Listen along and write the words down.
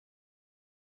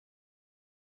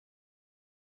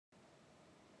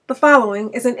The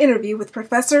following is an interview with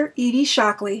Professor Evie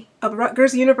Shockley of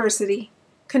Rutgers University,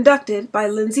 conducted by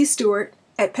Lindsay Stewart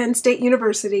at Penn State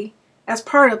University as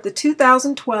part of the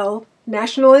 2012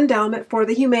 National Endowment for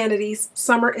the Humanities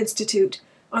Summer Institute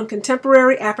on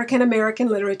Contemporary African American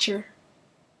Literature.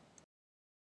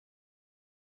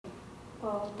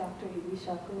 Well, Dr. Evie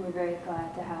Shockley, we're very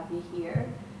glad to have you here.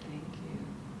 Thank you.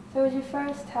 So would you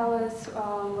first tell us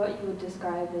what you would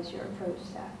describe as your approach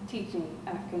to teaching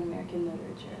African American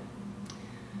literature?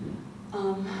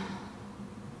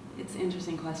 It's an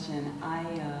interesting question. I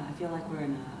feel like we're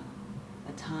in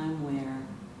a time where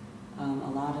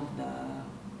a lot of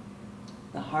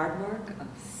the hard work of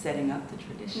setting up the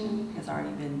tradition has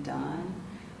already been done.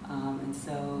 And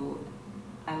so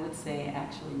I would say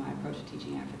actually my approach to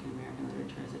teaching African American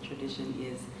literature as a tradition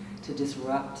is to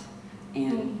disrupt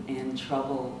and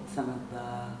trouble some of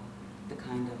the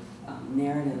kind of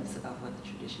narratives of what the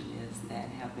tradition is that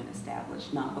have been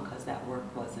established, not because that work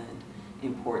wasn't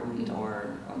important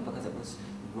or because it was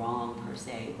wrong per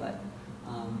se, but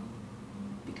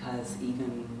because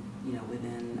even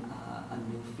within a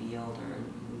new field or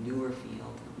a newer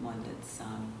field, one that's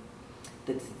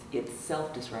it's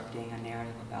self-disrupting a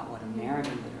narrative about what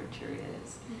American literature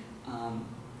is.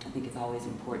 I think it's always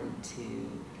important to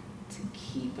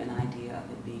keep an idea of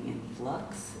it being in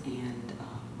flux and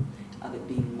of it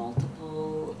being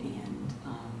multiple and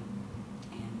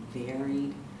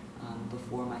varied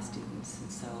before my students.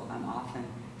 And so I'm often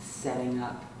setting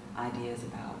up ideas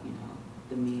about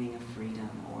the meaning of freedom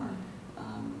or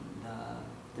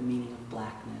the meaning of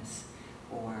blackness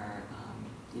or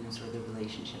sort of the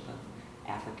relationship of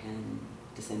African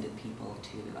descended people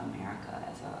to America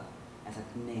as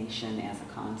a nation, as a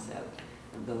concept,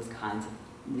 those kinds of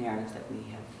narratives that we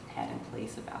have had in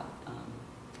place about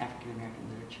African American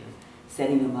literature,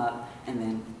 setting them up and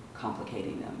then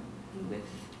complicating them with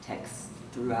texts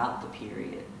throughout the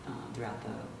period,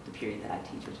 the period that I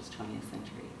teach, which is 20th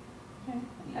century. Okay.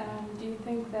 Do you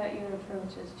think that your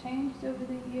approach has changed over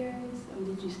the years?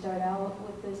 Did you start out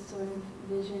with this sort of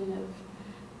vision of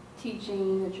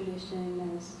teaching the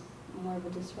tradition as more of a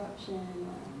disruption?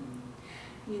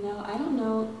 I don't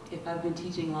know if I've been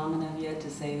teaching long enough yet to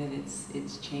say that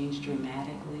it's changed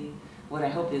dramatically. What I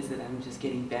hope is that I'm just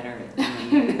getting better at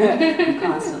doing it. I'm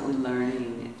constantly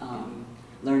learning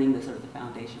the sort of the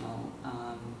foundational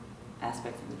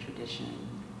aspects of the tradition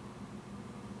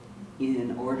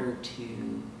in order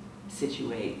to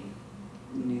situate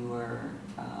newer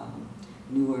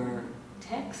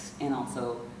texts and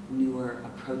also newer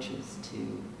approaches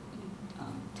to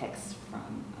texts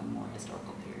from a more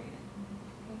historical period.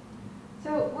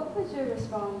 So what was your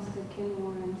response to Ken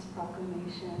Warren's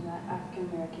proclamation that African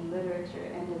American literature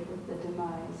ended with the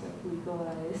demise of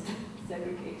legalized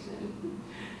segregation?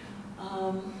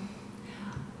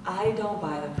 I don't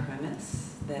buy the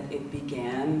premise that it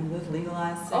began with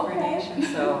legalized segregation,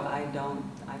 okay. So I don't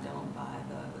buy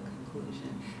the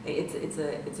conclusion.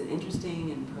 It's an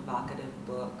interesting and provocative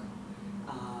book,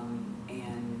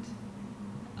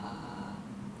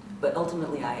 but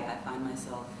ultimately I find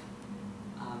myself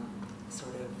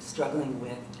sort of struggling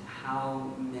with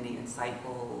how many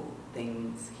insightful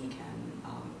things he can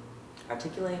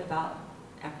articulate about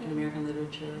African American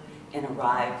literature and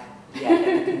arrive yet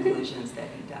at the conclusions that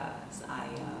he does.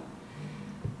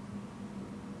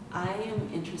 I am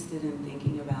interested in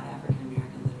thinking about African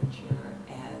American literature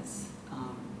as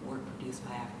work produced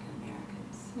by African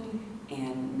Americans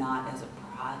and not as a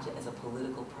project, as a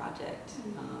political project.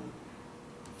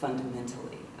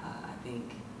 Fundamentally, I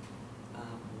think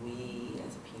we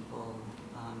as a people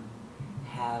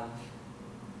have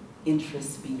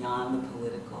interests beyond the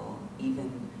political,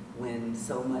 even when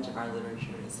so much of our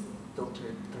literature is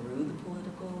filtered through the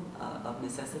political, of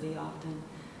necessity often.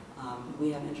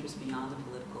 We have interests beyond the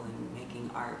political in making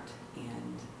art,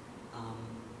 and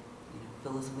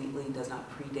Phyllis Wheatley does not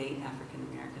predate African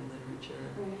American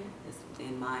literature,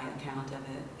 in my account of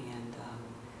it, and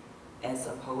as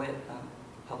a poet,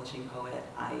 publishing poet,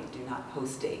 I do not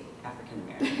post-date African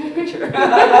American literature.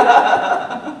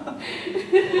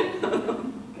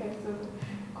 Okay, so the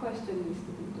question needs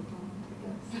to be debunked, I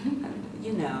guess.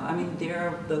 I mean, there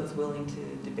are those willing to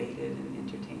debate it and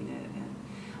entertain it, and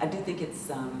I do think it's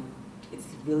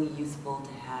really useful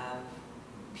to have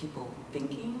people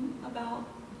thinking about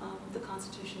the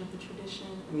constitution of the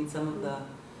tradition. I mean, some of the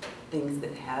things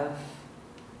that have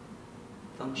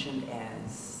functioned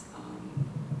as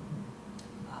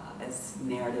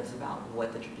narratives about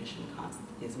what the tradition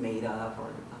is made of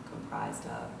or comprised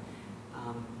of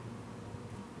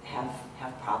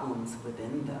have problems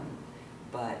within them,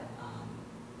 but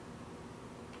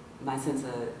my sense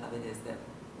of it is that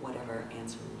whatever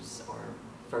answers or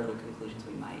further conclusions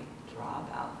we might draw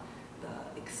about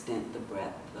the extent, the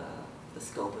breadth, the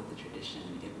scope of the tradition.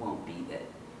 It won't be that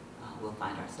we'll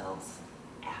find ourselves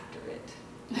after it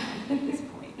at this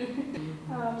point.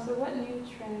 So what new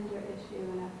trend or issue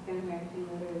in African American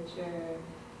literature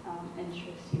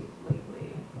interests you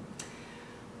lately?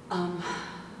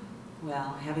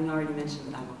 Well, having already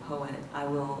mentioned that I'm a poet, I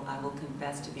will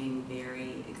confess to being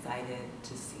very excited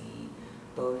to see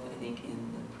both, I think,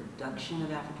 in the production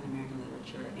of African American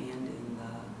literature and in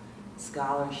the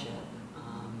scholarship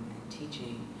and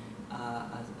teaching,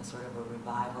 a sort of a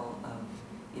revival of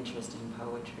interest in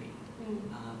poetry.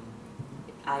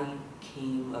 I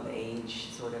came of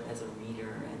age sort of as a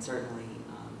reader and certainly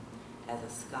as a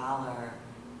scholar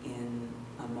in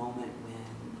a moment when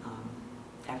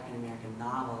African American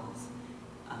novels,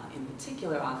 in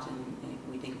particular, often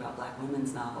we think about Black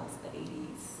women's novels, the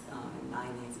 80s and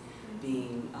 90s,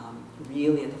 being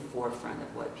really at the forefront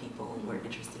of what people were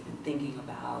interested in thinking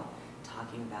about,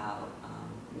 talking about.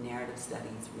 Narrative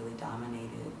studies really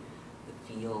dominated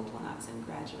the field when I was in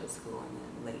graduate school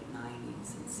in the late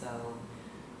 90s, and so,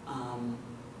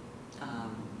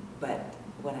 but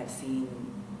what I've seen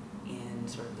in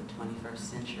sort of the 21st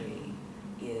century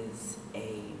is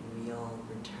a real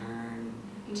return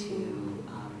to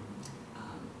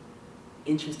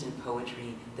interest in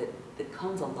poetry that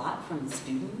comes a lot from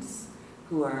students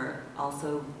who are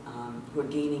also who are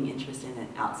gaining interest in it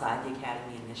outside the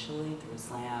academy initially through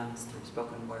slams, through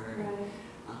spoken word,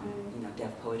 you know,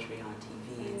 deaf poetry on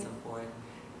TV and so forth,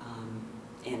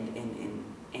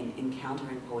 and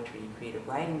encountering poetry in creative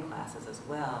writing classes as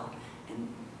well, and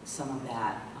some of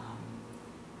that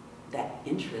that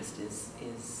interest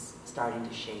is starting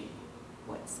to shape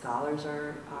what scholars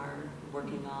are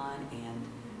working on and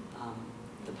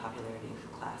the popularity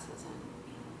of classes in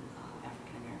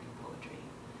African American poetry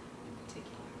in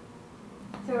particular.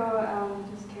 So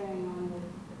just carrying on with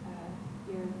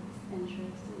your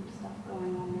interest and stuff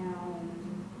going on now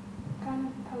and kind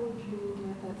of poetry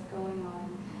movement that's going on,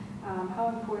 how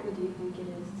important do you think it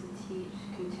is to teach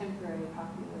contemporary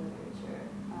popular literature,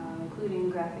 including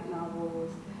graphic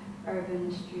novels,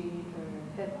 urban, street, or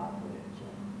hip-hop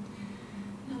literature?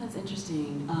 No, that's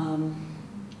interesting.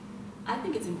 I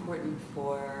think it's important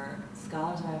for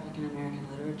scholars of African American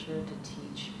literature to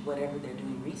teach whatever they're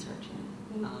doing research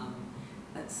in.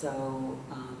 So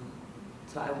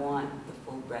I want the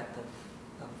full breadth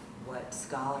of what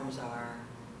scholars are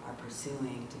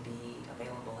pursuing to be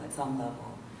available at some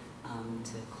level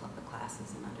to the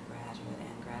classes in undergraduate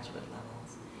and graduate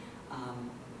levels.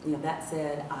 You know, that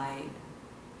said,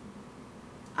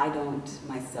 I don't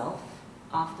myself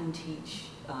often teach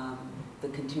the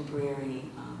contemporary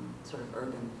sort of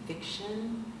urban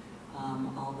fiction,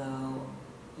 although,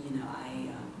 you know,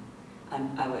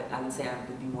 I would say I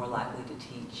would be more likely to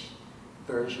teach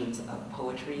versions of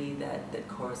poetry that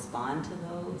correspond to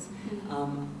those.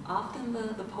 Often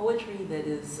the poetry that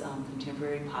is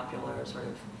contemporary, popular, sort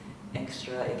of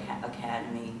extra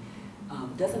academy,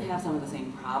 doesn't have some of the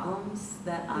same problems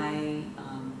that I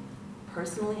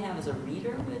personally have as a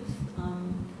reader with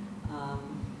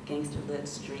gangster lit,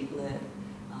 street lit,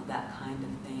 that kind of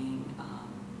thing.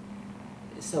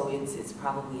 So it's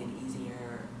probably an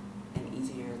easier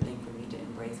thing for me to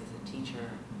embrace as a teacher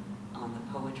on the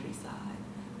poetry side.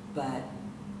 But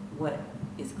what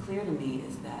is clear to me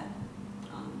is that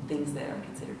things that are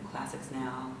considered classics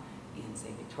now in,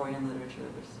 say, Victorian literature,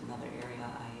 which is another area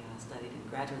I studied in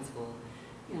graduate school,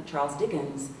 you know, Charles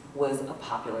Dickens was a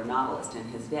popular novelist in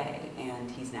his day,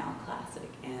 and he's now a classic.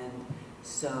 And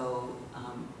so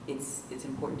it's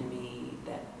important to me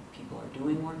that people are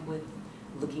doing work with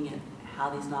looking at how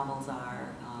these novels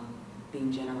are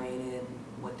being generated,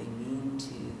 what they mean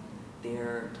to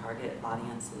their target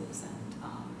audiences,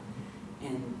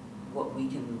 and what we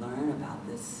can learn about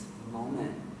this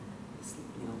moment, this,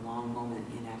 you know, long moment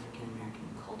in African American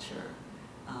culture,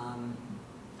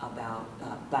 about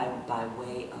by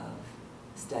way of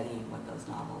studying what those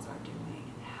novels are doing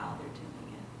and how they're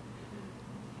doing it.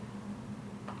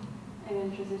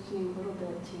 And transitioning a little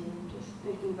bit to just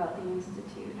thinking about the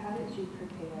Institute, how did you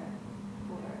prepare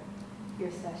for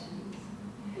your sessions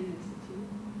in the Institute?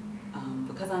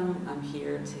 Because I'm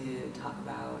here to talk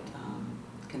about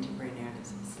contemporary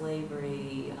narratives of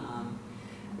slavery,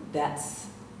 that's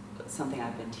something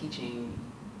I've been teaching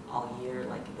all year,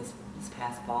 like this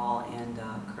past fall, and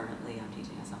currently I'm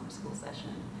teaching a summer school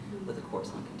session with a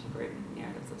course on contemporary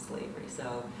narratives of slavery.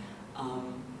 So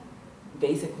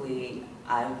basically,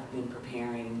 I've been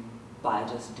preparing by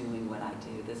just doing what I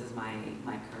do. This is my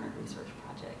current research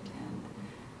project,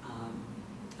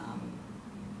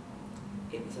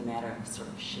 it was a matter of sort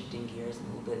of shifting gears a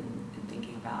little bit and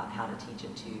thinking about how to teach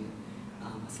it to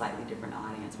a slightly different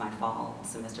audience. My fall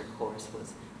semester course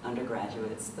was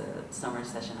undergraduates. The summer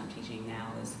session I'm teaching now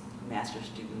is master's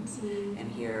students.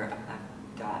 And here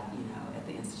I've got, at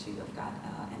the Institute, I've got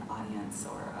an audience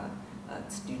or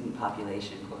a student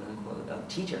population, quote unquote, of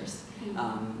teachers,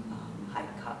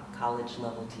 college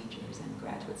level teachers and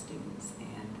graduate students.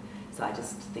 And so I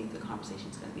just think the conversation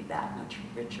is going to be that much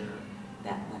richer,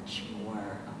 that much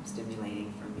more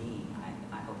stimulating for me.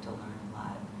 I hope to learn a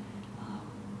lot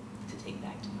to take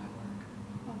back to my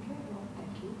work. Okay, well,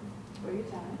 thank you for your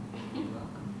time. You're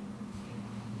welcome.